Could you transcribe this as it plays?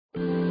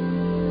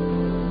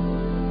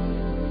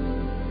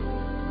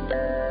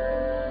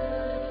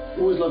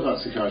always love about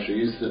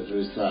psychiatry is that there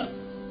is that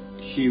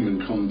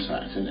human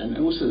contact, and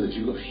also that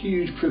you've got a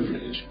huge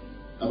privilege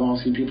of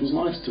asking people's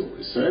life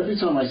stories. So every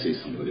time I see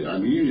somebody,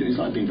 it's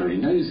like being very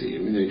nosy. I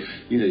mean,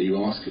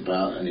 you ask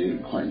about, and you're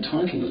quite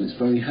entitled, and it's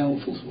very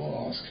helpful to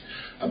ask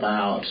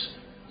about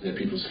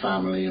people's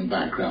family and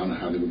background and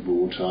how they were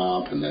brought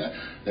up and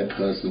their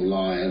personal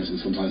lives and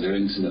sometimes their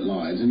intimate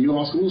lives. And you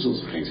ask all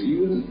sorts of things that you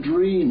wouldn't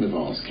dream of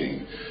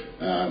asking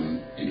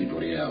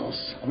anybody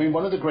else. I mean,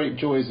 one of the great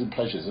joys and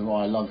pleasures and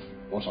why I love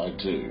what I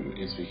do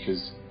is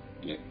because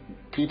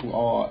people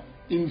are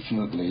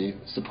infinitely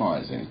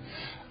surprising.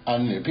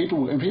 And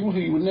people who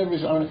you would never...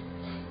 I mean,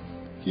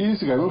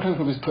 years ago, we came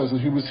across this person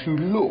who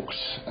looked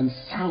and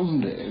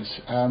sounded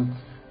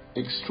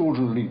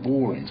extraordinarily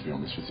boring, to be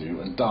honest with you,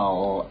 and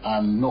dull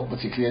and not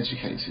particularly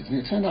educated. And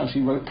it turned out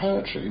he wrote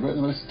poetry. He wrote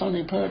the most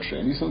stunning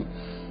poetry. And you thought,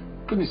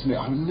 goodness me,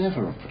 I would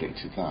never have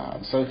predicted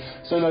that.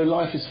 So no,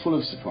 life is full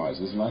of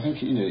surprises. And I think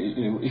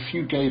if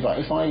you gave up,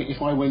 if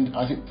I went,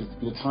 I think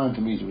the time for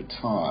me to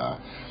retire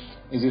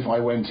is if I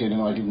went in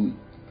and I didn't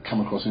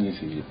come across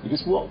anything.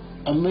 Because what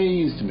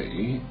amazed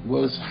me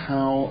was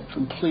how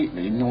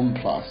completely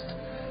nonplussed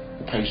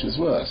the patients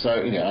were. So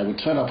I would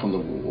turn up on the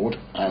ward,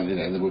 and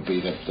there would be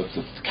the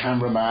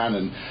cameraman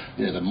and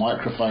the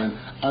microphone,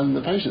 and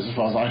the patients, as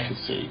far as I could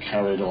see,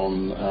 carried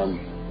on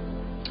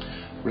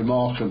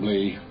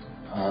remarkably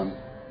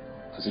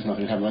as if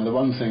nothing happened. And the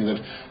one thing that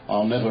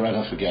I'll never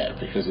ever forget,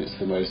 because it's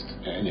the most,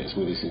 it's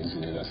one of these things,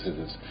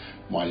 that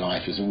my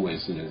life is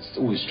always, it's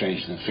always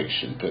stranger than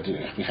fiction. But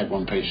we had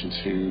one patient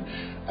who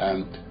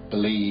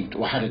believed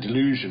or had a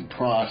delusion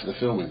prior to the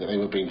filming that they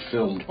were being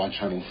filmed by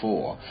Channel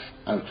 4,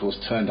 and of course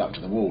turned up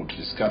to the ward to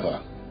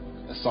discover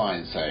a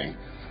sign saying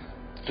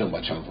filmed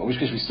by Channel 4, which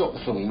because we stopped the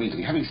filming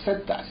immediately. Having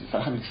said that, in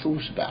fact, having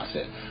thought about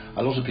it,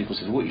 a lot of people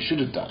said, what you should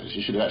have done is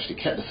you should have actually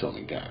kept the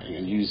filming going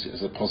and used it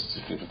as a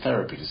positive thing for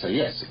therapy to say,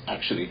 yes,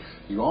 actually,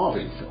 you are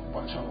being filmed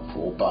by Channel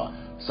 4, but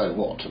so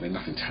what? I mean,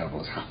 nothing terrible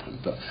has happened,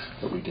 but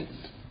we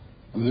didn't.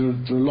 I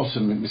mean, there are a lot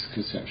of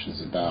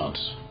misconceptions about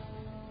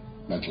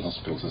mental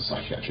hospitals and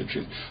psychiatric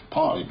treatment,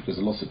 partly because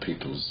a lot of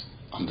people's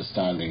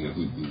understanding of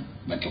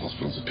mental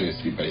hospitals appears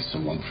to be based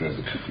on one flew over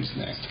the cuckoo's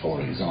nest,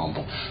 for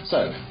example.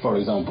 So, for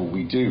example,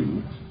 we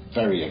do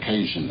very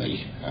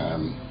occasionally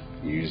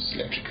use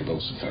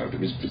electroconvulsive therapy.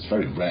 It's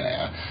very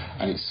rare,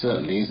 and it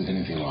certainly isn't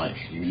anything like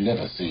you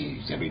never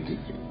see. I mean,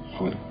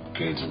 I won't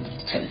go into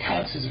the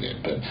technicalities of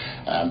it, but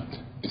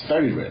it's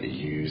very rarely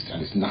used,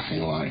 and it's nothing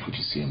like what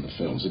you see in the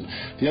films. And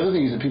the other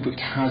thing is that it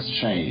has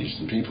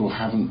changed, and people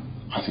haven't,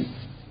 I think,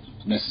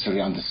 necessarily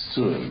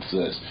understood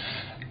that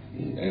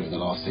over the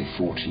last, say,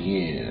 40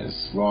 years,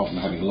 rather than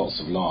having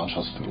lots of large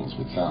hospitals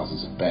with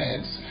thousands of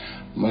beds,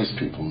 most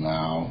people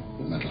now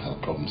with mental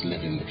health problems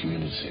live in the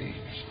community.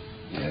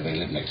 They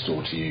live next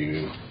door to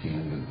you,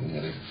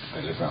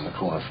 they live around the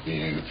corner from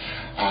you,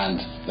 and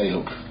they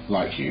look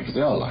like you because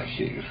they are like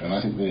you. And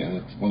I think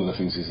one of the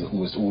things is that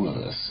almost all of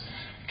us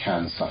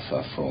can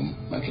suffer from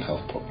mental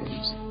health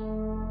problems.